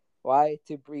 Why?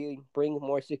 To bring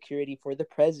more security for the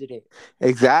president.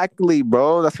 Exactly,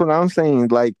 bro. That's what I'm saying.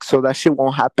 Like, so that shit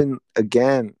won't happen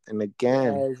again and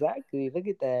again. Yeah, exactly. Look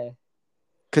at that.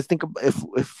 Cause think about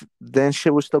if then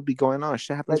shit would still be going on.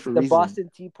 Shit happens Like for a the reason. Boston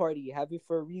Tea Party happened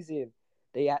for a reason.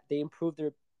 They improved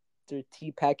their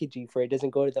tea packaging for it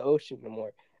doesn't go to the ocean no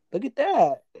more. Look at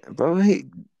that. Bro, hey,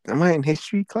 am I in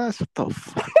history class? What the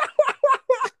fuck?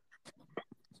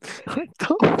 What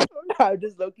the I'm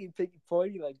just low-key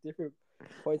pointing like different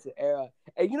points of era.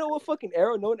 And you know what fucking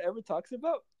era no one ever talks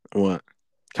about? what?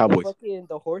 The Cowboys. fucking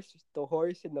the horse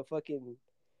in the fucking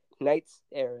knights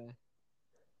era.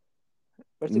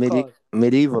 What's it called?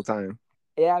 Medieval time.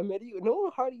 Yeah, medieval. No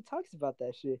one hardly talks about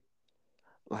that shit.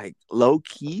 Like low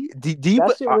key. Do you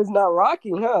That shit was not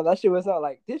rocking, huh? That shit was not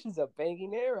like this is a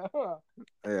banging era, huh?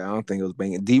 yeah, I don't think it was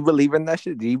banging. Do you believe in that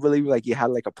shit? Do you believe like you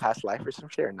had like a past life or some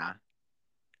shit or not?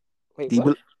 Wait, Do you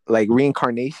what? like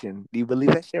reincarnation? Do you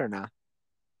believe that shit or not?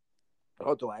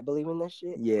 Oh, do I believe in that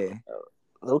shit? Yeah.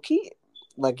 Low key,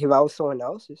 like if I was someone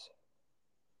else's,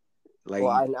 Like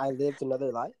well, I lived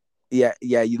another life. yeah,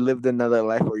 you lived another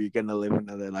life or you're gonna live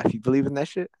another life. You believe in that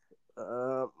shit?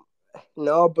 Um,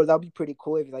 no, but that'd be pretty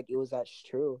cool if like it was that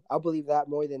true. I believe that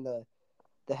more than the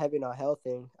heaven or hell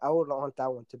thing. I would want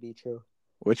that one to be true.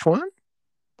 Which one?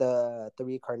 The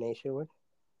reincarnation one.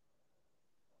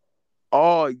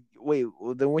 Oh wait,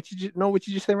 well, then what what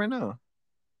you just say right now?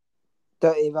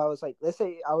 If I was like, let's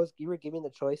say you were given the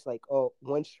choice, like, oh,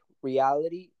 once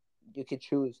reality, you could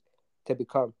choose to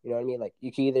become. You know what I mean? Like,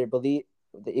 you can either believe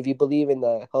if you believe in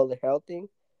the hell thing,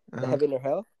 the Uh-huh. heaven or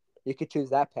hell, you could choose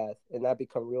that path and that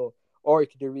become real, or you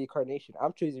could do reincarnation.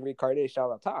 I'm choosing reincarnation all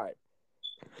the time.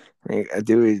 Like,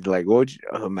 dude, like, what would you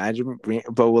imagine?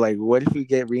 But like, what if you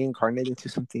get reincarnated into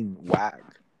something whack?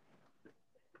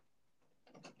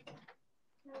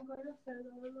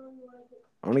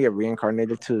 I want to get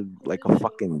reincarnated to like a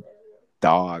fucking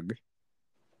dog.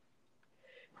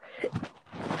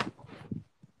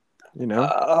 You know?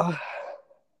 I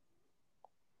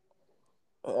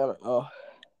don't know.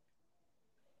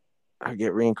 I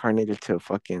get reincarnated to a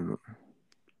fucking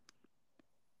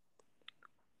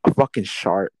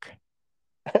shark.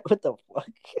 What the fuck?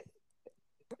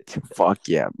 Fuck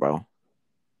yeah, bro.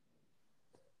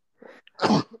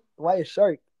 Why a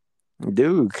shark?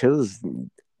 Dude, cause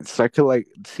so I could like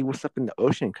see what's up in the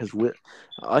ocean. Cause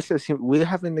we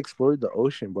haven't explored the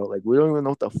ocean, bro. Like we don't even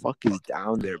know what the fuck is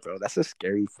down there, bro. That's a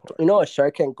scary part. You know, a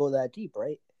shark can't go that deep,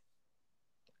 right?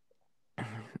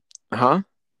 Huh?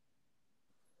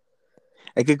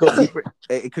 It could go deeper.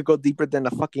 It could go deeper than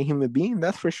a fucking human being.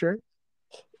 That's for sure.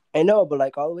 I know, but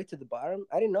like all the way to the bottom.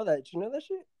 I didn't know that. Did you know that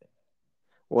shit?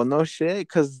 Well, no shit,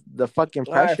 cause the fucking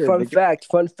All right, pressure. fun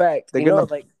fact. They're You know,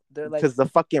 gonna, like they're like, cause the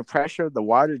fucking pressure of the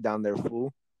water down there,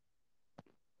 fool.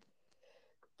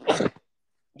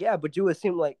 yeah, but you would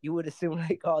assume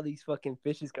like all these fucking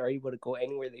fishes are able to go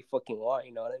anywhere they fucking want.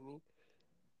 You know what I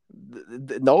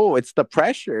mean? No, it's the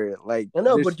pressure. Like I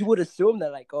know, but you would assume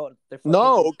that like, oh, they're fucking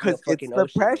no, in the cause it's fucking the ocean.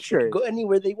 Like, they can pressure. go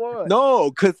anywhere they want.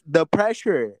 No, cause the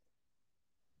pressure.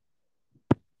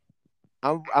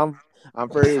 I'm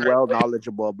very well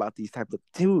knowledgeable about these type of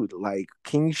dude. Like,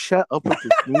 can you shut up with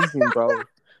the sneezing, bro?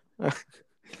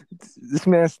 This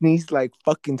man sneezed like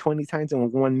fucking 20 times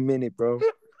in 1 minute, bro.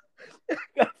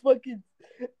 Fucking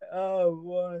oh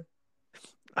boy.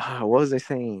 What was I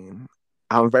saying?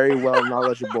 I'm very well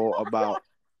knowledgeable about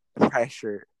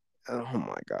pressure. Oh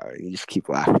my god, you just keep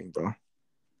laughing, bro.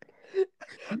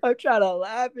 I'm trying to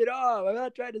laugh it off. I'm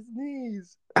not trying to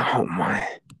sneeze. Oh my.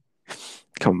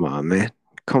 Come on, man.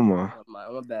 Come on.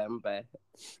 I'm bad.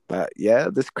 But yeah,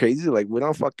 that's crazy. Like we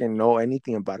don't fucking know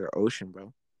anything about our ocean,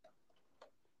 bro.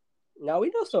 Now we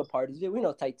know some parts of it. We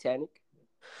know Titanic.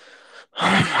 Oh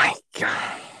my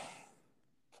god.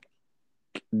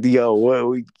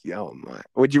 Oh my.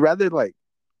 Would you rather like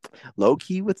low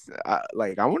key with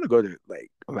like I want to go to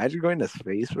like imagine going to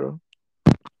space, bro.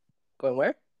 Going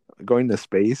where? Going to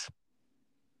space.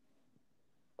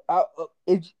 I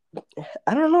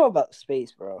don't know about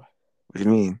space, bro. What do you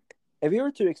mean? If you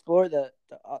were to explore the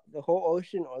whole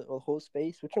ocean or the whole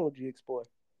space, which one would you explore?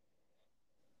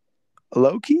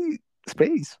 Low key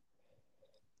space.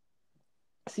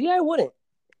 See, I wouldn't.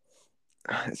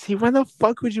 See, why the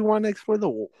fuck would you want to explore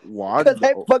the water? Because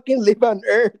I fucking live on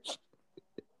Earth.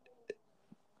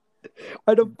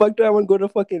 Why the fuck do I want to go to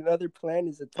fucking other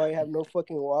planets that probably have no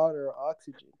fucking water or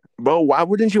oxygen? Bro, why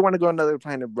wouldn't you want to go to another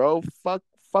planet, bro?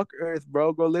 Fuck Earth,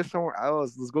 bro. Go live somewhere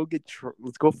else. Let's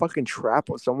go fucking trap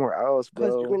somewhere else,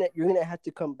 Because bro. you're gonna have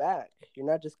to come back. You're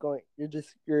not just going.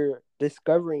 You're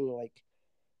discovering like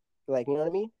you know what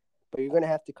I mean. But you're gonna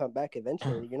have to come back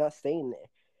eventually. You're not staying there.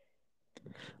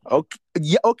 Okay,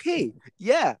 yeah, okay,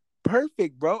 yeah,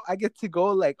 perfect, bro. I get to go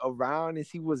like around and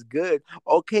see what's good.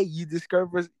 Okay, you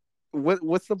discover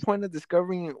what's the point of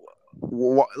discovering?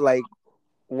 Like,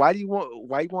 why you want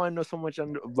to know so much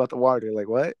about the water? Like,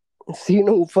 what? So you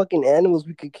know fucking animals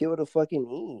we could kill to fucking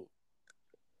eat.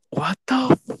 What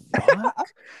the fuck?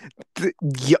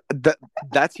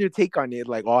 That's your take on it.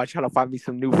 Like, oh, I try to find me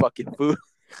some new fucking food.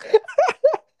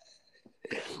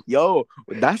 Yo,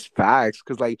 that's facts.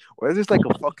 Cause like, where there's like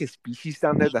a fucking species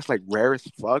down there that's like rare as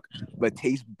fuck, but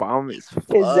tastes bomb as fuck,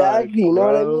 Exactly, you know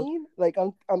what I bro. mean? Like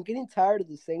I'm getting tired of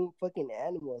the same fucking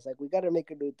animals. Like we gotta make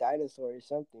a new dinosaur or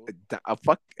something.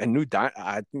 A new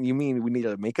you mean we need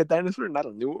to make a dinosaur, not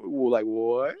a new? Like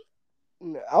what?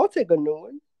 No, I'll take a new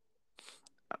one.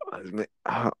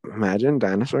 Imagine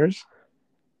dinosaurs.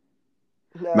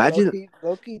 Nah, Imagine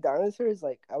low key dinosaurs.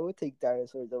 Like I would take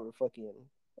dinosaurs over fucking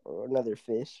or another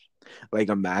fish.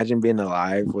 imagine being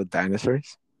alive with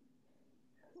dinosaurs.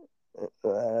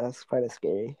 That's kind of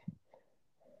scary.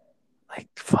 Like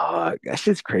fuck, that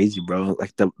shit's crazy, bro.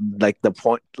 Like the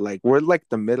point, like we're like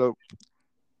the middle.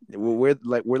 We're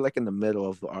like in the middle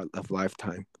of our of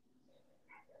lifetime.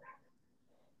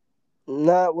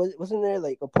 Nah, wasn't there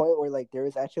like a point where like there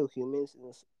was actual humans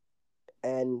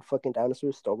and fucking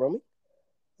dinosaurs still roaming?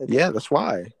 Like, Yeah, that's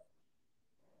why.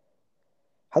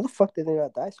 how the fuck did they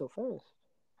not die so fast?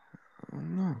 I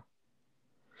don't know.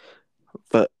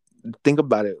 But think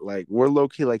about it. Like we're low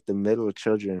key like the middle of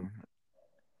children.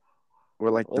 We're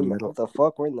like the middle. What the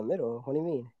fuck? We're in the middle. What do you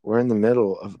mean? We're in the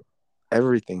middle of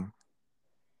everything.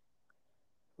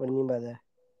 What do you mean by that?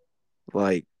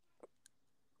 Like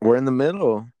we're in the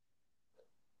middle.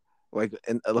 Like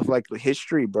in of like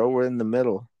history, bro. We're in the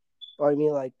middle. Oh, you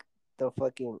mean like the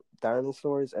fucking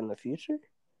dinosaurs and the future?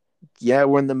 Yeah,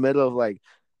 we're in the middle of like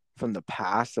from the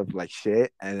past of like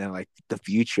shit, and then like the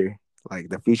future. Like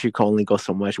the future can only go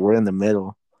so much. We're in the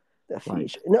middle. The Like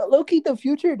future. No, low key, the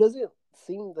future doesn't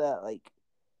seem that like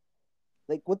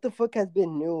what the fuck has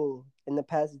been new in the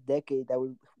past decade that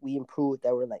we improved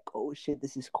that we're like, oh shit,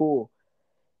 this is cool.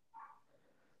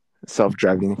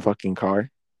 self-driving fucking car.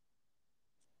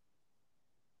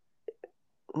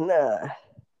 Nah,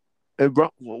 Hey, bro,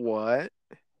 what?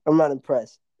 I'm not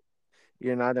impressed.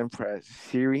 You're not impressed?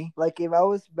 Siri, Like if I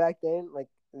was back then, like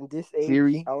in this age,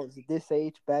 Siri, I was this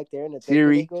age back there in a decade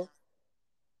Siri, ago.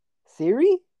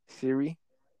 Siri? Siri.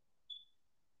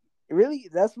 Really?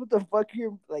 That's what the fuck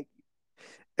you're like.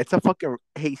 It's a fucking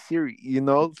hey Siri. You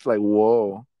know, it's like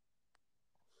whoa.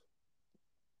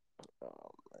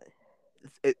 Oh,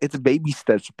 It's baby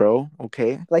steps, bro.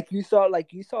 Okay. like you saw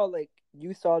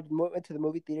went to the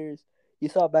movie theaters. You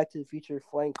saw Back to the Future,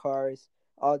 flying cars,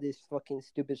 all this fucking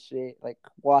stupid shit, like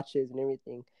watches and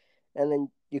everything, and then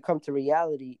you come to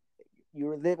reality. You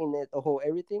were living it, the whole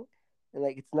everything, and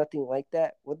like it's nothing like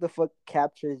that. What the fuck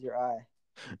captures your eye?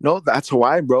 No, that's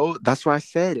why, bro. That's why I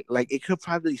said like it could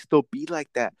probably still be like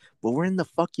that, but we're in the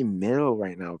fucking middle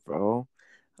right now, bro.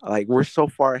 Like we're so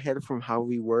far ahead from how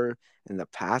we were in the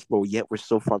past, but yet we're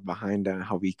so far behind on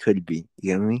how we could be.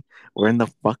 You know what I mean? We're in the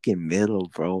fucking middle,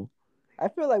 bro. I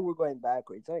feel like we're going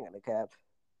backwards. I ain't gonna cap.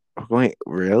 We're going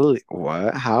really?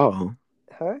 What? How?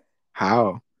 Huh?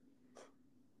 How?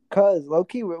 Cause low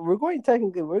key, we're going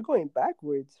technically, we're going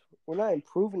backwards. We're not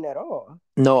improving at all.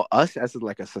 No, us as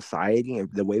like a society and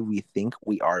the way we think,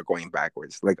 we are going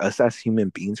backwards. Like us as human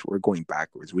beings, we're going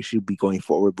backwards. We should be going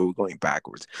forward, but we're going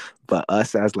backwards. But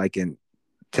us as like in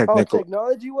Oh, technical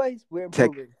technology wise, we're tech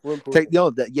improving. We're take improving. no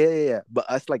that yeah. But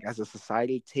us like as a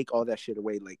society, take all that shit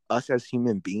away. Like us as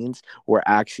human beings, we're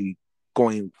actually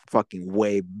going fucking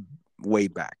way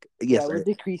back. Yeah, Yes, we're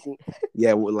decreasing.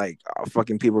 yeah, we're like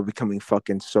fucking people are becoming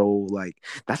fucking so like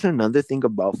that's another thing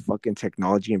about fucking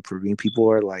technology improving.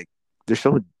 People are like they're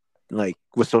so like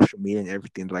with social media and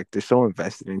everything, like they're so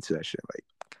invested into that shit.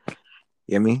 Like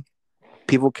you know what I mean?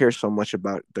 People care so much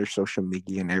about their social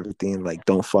media and everything, like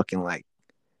don't fucking like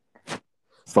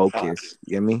focus,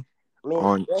 you know what I mean? I mean,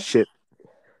 On that's. shit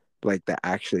like that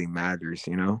actually matters,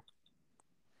 you know?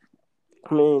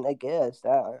 I mean, I guess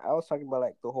that I was talking about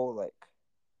like the whole like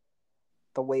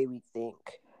the way we think.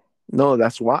 No,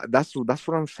 that's why that's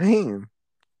what I'm saying.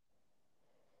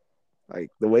 Like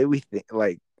the way we think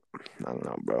like I don't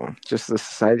know, bro. Just the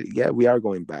society. Yeah, we are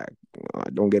going back.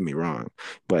 Don't get me wrong,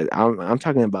 but I'm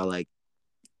talking about like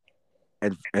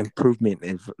improvement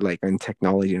in like in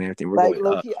technology and everything. We're Like going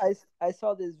up. Loki, I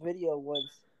saw this video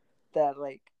once that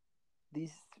like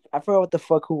these I forgot what the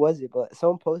fuck who was it, but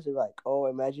someone posted like, oh,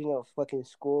 imagine a fucking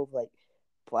school of like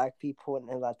black people and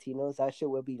Latinos. That shit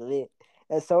would be lit.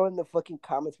 And someone in the fucking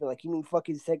comments been like, you mean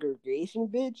fucking segregation,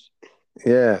 bitch?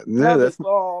 Yeah, And I yeah, was that's like,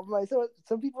 oh my, so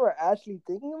some people are actually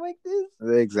thinking like this.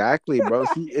 exactly, bro.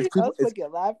 See, it's I people. was It's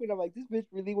fucking laughing. I'm like, this bitch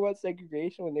really wants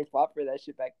segregation when they fought for that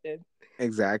shit back then.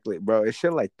 exactly, bro. It's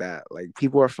shit like that. Like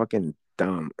people are fucking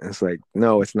dumb. It's like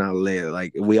no, it's not lit.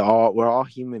 Like we're all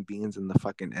human beings in the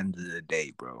fucking end of the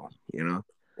day, bro. You know.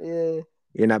 Yeah.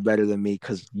 You're not better than me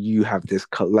because you have this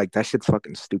like that shit's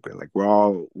fucking stupid. Like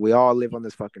we all live on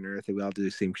this fucking earth and we all do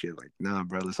the same shit. Like nah,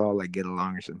 bro, let's all like get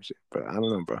along or some shit. But I don't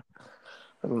know, bro.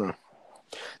 I don't know.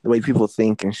 the way people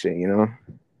think and shit. You know,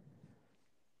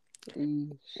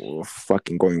 we're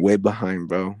fucking going way behind,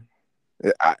 bro.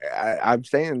 I'm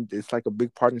saying it's like a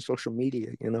big part in social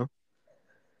media. You know,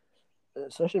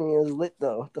 Social media is lit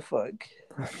though. What the fuck?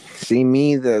 see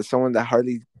me, the someone that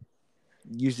hardly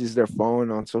uses their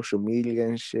phone on social media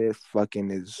and shit,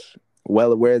 fucking is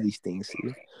well aware of these things.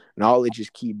 See, knowledge is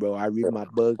key, bro. I read my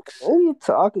books, What are you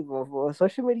talking about, bro?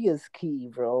 Social media is key,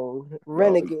 bro.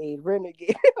 bro.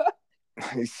 Renegade.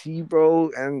 See,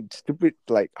 bro, and stupid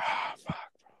like, fuck.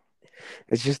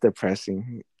 It's just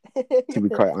depressing to be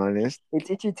quite honest. It's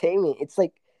entertainment. It's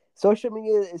like social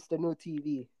media is the new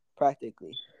TV,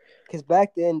 practically. Because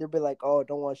back then they'd be like, "Oh,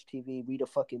 don't watch TV. Read a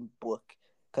fucking book."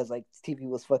 Because like TV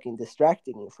was fucking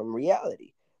distracting you from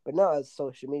reality. But now, as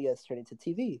social media has turned into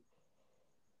TV.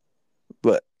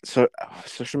 But so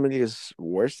social media is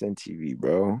worse than TV,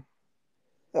 bro.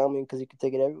 I mean, because you can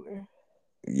take it everywhere.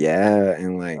 Yeah,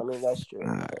 and I like, mean, that's true.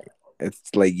 uh,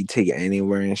 it's like you take it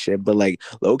anywhere and shit. But like,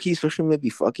 low key, social media be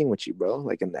fucking with you, bro.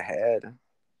 Like in the head.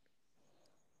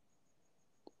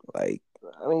 Like,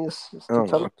 I mean, it's just I to don't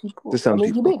some know. To people. I some mean,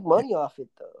 you people, make money off it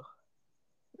though.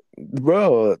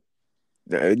 bro.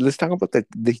 Let's talk about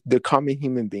the common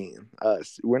human being.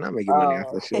 Us, we're not making money off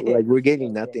Oh, that shit. Like we're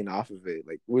getting okay. nothing off of it.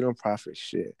 Like we don't profit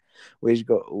shit. We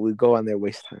go on there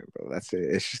waste time, bro. That's it.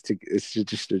 It's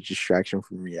just a distraction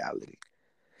from reality.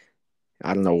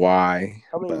 I don't know why,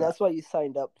 I mean, but that's why you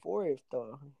signed up for it,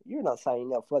 though. You're not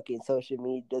signing up fucking social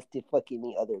media just to fucking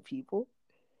meet other people.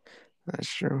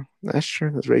 that's true. That's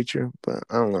true. That's very true. But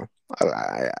I don't know.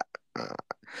 I,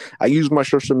 I use my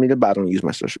social media, but I don't use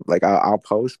my social. Like I'll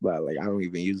post, but like I don't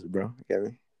even use it, bro. You get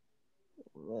me?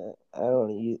 I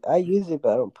don't use. I use it,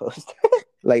 but I don't post.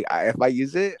 Like if I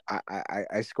use it,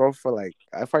 I scroll for like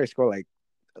I probably scroll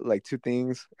like two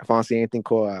things. If I don't see anything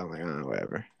cool, I'm like,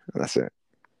 whatever. And that's it.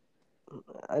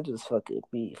 I just fucking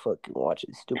be fucking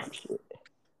watching stupid shit.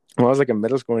 When I was like in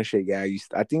middle school and shit, yeah,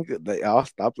 I think that I'll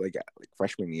stop like at, like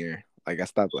freshman year. Like I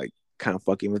stopped like kind of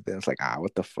fucking with it. It's like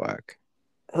what the fuck?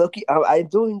 Look, I'm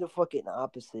doing the fucking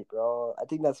opposite, bro. I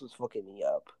think that's what's fucking me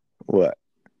up. What?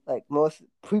 Like most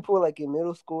people, like in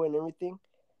middle school and everything,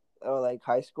 or like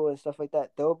high school and stuff like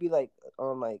that, they'll be like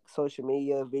on like social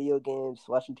media, video games,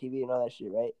 watching TV and all that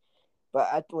shit, right?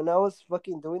 But when I was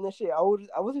fucking doing that shit, I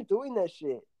wasn't doing that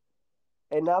shit.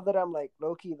 And now that I'm like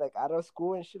low key like out of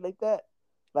school and shit like that,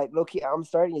 like low key I'm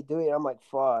starting to do it. I'm like,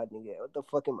 fuck, nigga, what the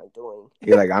fuck am I doing?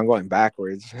 You're like I'm going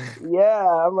backwards. Yeah,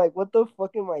 I'm like, what the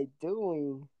fuck am I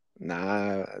doing?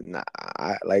 Nah.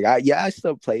 I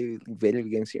still play video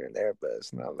games here and there, but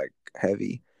it's not like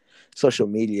heavy. Social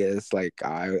media, it's like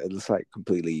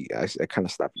completely. I kind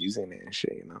of stopped using it and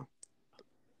shit. You know.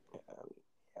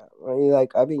 I mean,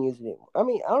 like I've been using it. I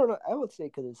mean, I don't know. I would say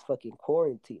because it's fucking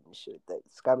quarantine and shit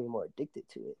that's got me more addicted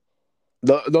to it.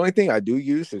 The only thing I do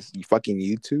use is fucking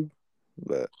YouTube,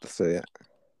 but so yeah.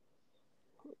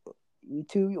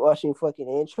 YouTube, you watching fucking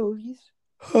anchovies?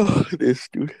 This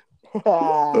dude.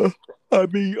 I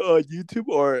mean, YouTube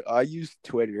or I use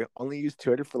Twitter. Only use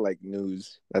Twitter for like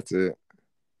news. That's it.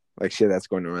 Like shit that's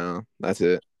going around. That's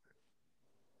it.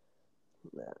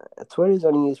 Twitter's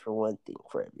only used for one thing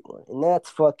for everyone, and that's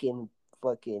fucking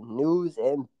news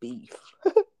and beef.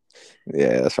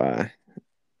 Yeah, that's fine.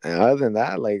 And other than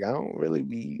that, like I don't really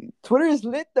be. Twitter is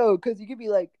lit though, because you could be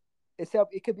like, it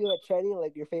could be like trending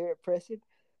like your favorite person,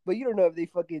 but you don't know if they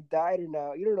fucking died or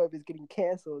not. You don't know if it's getting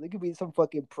canceled. There could be some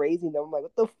fucking praising them. I'm like,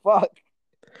 what the fuck?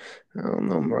 I don't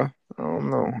know, bro. I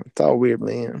don't know. It's all weird,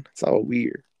 man. It's all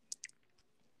weird.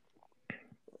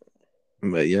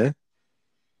 But yeah,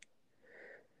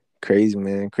 crazy,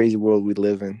 man. Crazy world we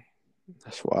live in.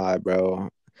 That's why, bro.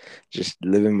 Just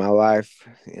living my life,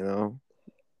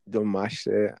 doing my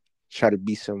shit. Try to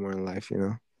be somewhere in life,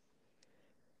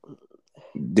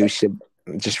 Do shit.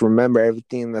 Just remember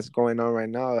everything that's going on right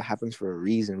now happens for a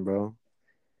reason, bro.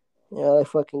 Yeah, like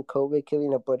fucking COVID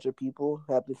killing a bunch of people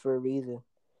happened for a reason.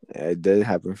 Yeah, it did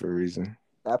happen for a reason.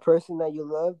 That person that you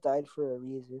love died for a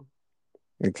reason.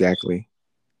 Exactly.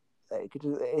 Like,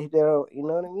 you know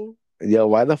what I mean? Yo,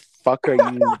 why the fuck are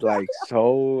you like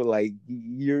so like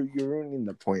you're ruining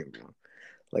the point, bro?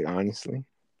 Like honestly.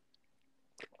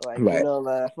 Like, But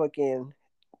that fucking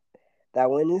that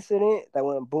one incident, that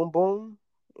went boom boom.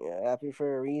 Yeah, happened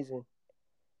for a reason.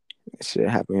 shit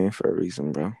happening for a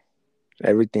reason, bro.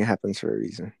 Everything happens for a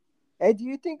reason. Hey, do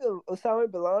you think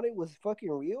Osama bin Laden was fucking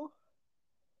real?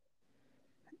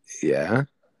 Yeah.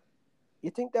 You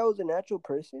think that was a natural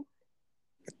person?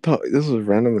 This was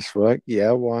random as fuck.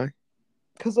 Yeah, why?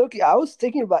 Cause Loki, I was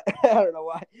thinking about I don't know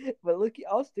why, but Loki,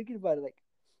 I was thinking about it. Like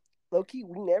Loki,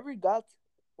 we never got,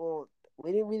 well,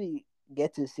 we didn't really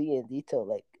get to see in detail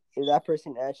like if that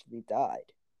person actually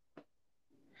died.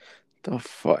 The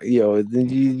fuck, yo,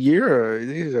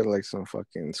 these are like some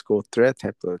fucking school threat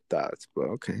type of thoughts, but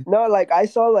okay. No, like I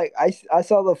saw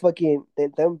the fucking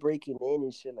them breaking in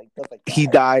and shit like stuff like He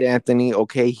that. died, Anthony.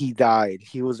 Okay, he died.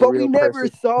 He was a But we real never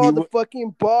person. saw the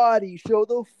fucking body. Show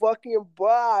the fucking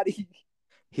body.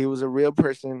 He was a real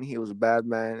person. He was a bad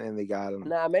man, and they got him.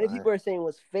 Nah, many All right. people are saying it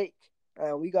was fake.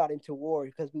 We got into war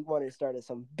because we wanted to start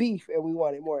some beef and we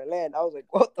wanted more land. I was like,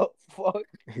 what the fuck?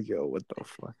 Yo, what the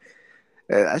fuck?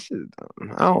 I should.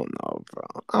 I don't know, bro.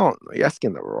 I don't know. You're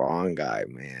asking the wrong guy,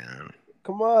 man.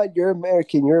 Come on, you're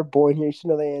American. You're born here. You should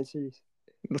know the answers.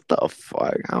 What the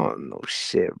fuck? I don't know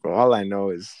shit, bro. All I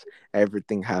know is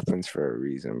everything happens for a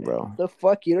reason, bro. The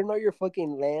fuck? You don't know your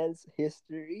fucking land's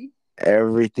history?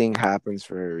 Everything happens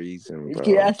for a reason, You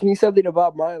could bro. ask me something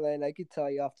about my land. I could tell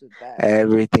you off the bat.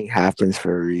 Everything happens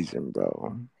for a reason,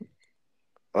 bro.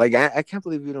 Like I can't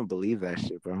believe you don't believe that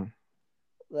shit, bro.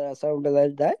 That someone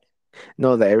that died?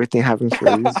 No, that everything happens for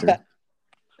a reason.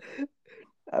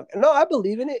 No, I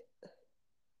believe in it.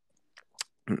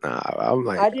 Nah, I'm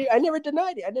like, I never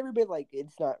denied it. I never been like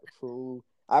it's not true.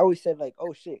 I always said like,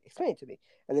 oh shit, explain it to me,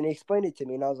 and then he explained it to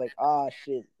me, and I was like, ah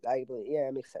shit, I believe, yeah,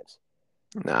 it makes sense.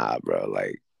 nah, bro.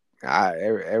 Like,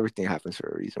 everything happens for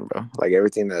a reason, bro. Like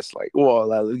everything that's like,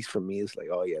 well, at least for me, it's like,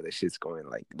 oh yeah, that shit's going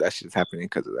like that shit's happening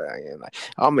because of that, and like,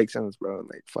 all make sense, bro.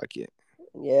 Like, fuck it.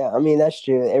 Yeah, I mean that's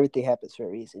true. Everything happens for a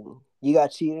reason. You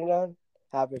got cheated on,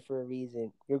 happened for a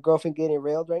reason. Your girlfriend getting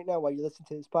railed right now while you listen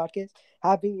to this podcast,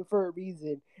 happening for a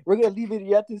reason. We're gonna leave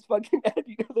it at this fucking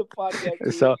ending of the podcast.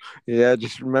 Dude. So yeah,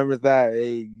 just remember that.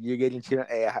 Hey, you're getting cheated.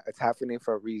 Hey, it's happening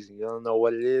for a reason. You don't know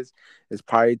what it is. It's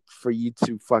probably for you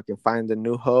to fucking find a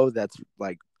new hoe that's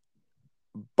like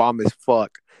bomb as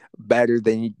fuck, better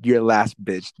than your last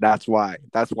bitch. That's why.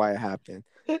 That's why it happened.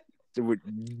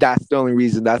 That's the only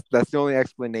reason. That's the only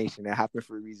explanation. It happened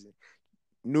for a reason.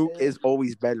 New is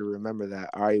always better. Remember that.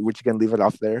 All right, we're just gonna leave it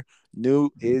off there.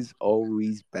 New is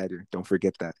always better. Don't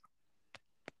forget that.